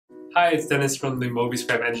Hi, it's Dennis from the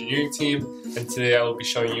MobiScribe engineering team, and today I will be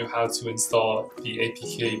showing you how to install the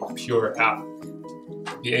APKPure app.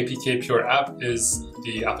 The APKPure app is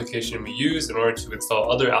the application we use in order to install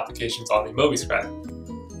other applications on the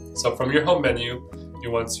MobiScribe. So from your home menu, you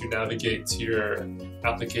want to navigate to your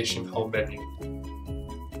application home menu.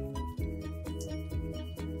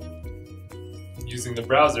 Using the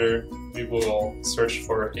browser, we will search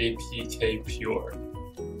for APKPure.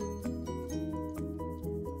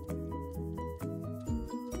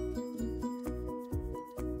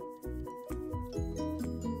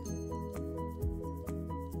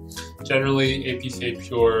 Generally,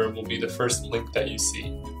 APKPure will be the first link that you see.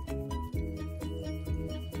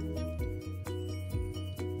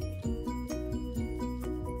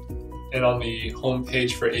 And on the home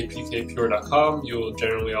page for apkpure.com, you will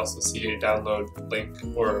generally also see a download link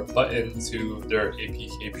or a button to their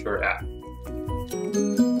APKPure app.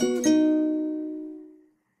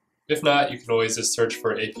 If not, you can always just search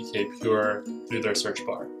for APKPure through their search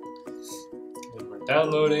bar. And we're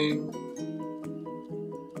downloading.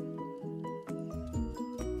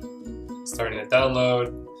 Starting to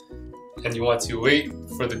download, and you want to wait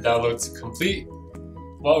for the download to complete.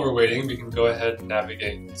 While we're waiting, we can go ahead and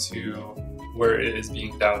navigate to where it is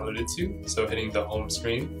being downloaded to. So hitting the home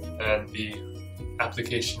screen and the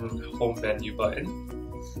application home menu button,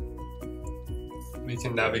 we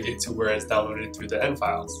can navigate to where it's downloaded through the end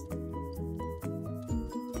files.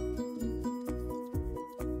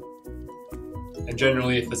 And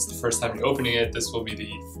generally, if it's the first time you're opening it, this will be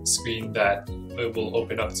the screen that it will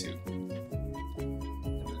open up to.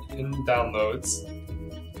 In Downloads,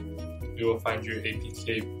 you will find your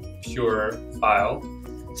APKPure file,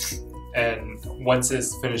 and once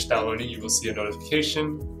it's finished downloading, you will see a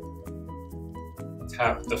notification.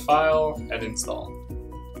 Tap the file and install,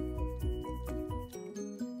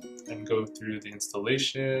 and go through the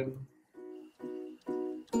installation.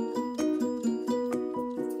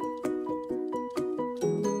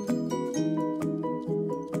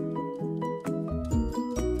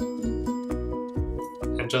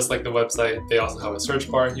 Just like the website, they also have a search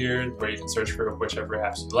bar here where you can search for whichever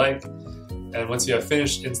apps you like. And once you have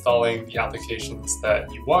finished installing the applications that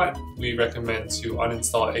you want, we recommend to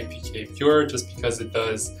uninstall APKPure just because it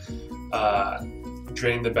does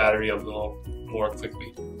drain the battery a little more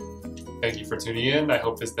quickly. Thank you for tuning in. I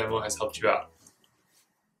hope this demo has helped you out.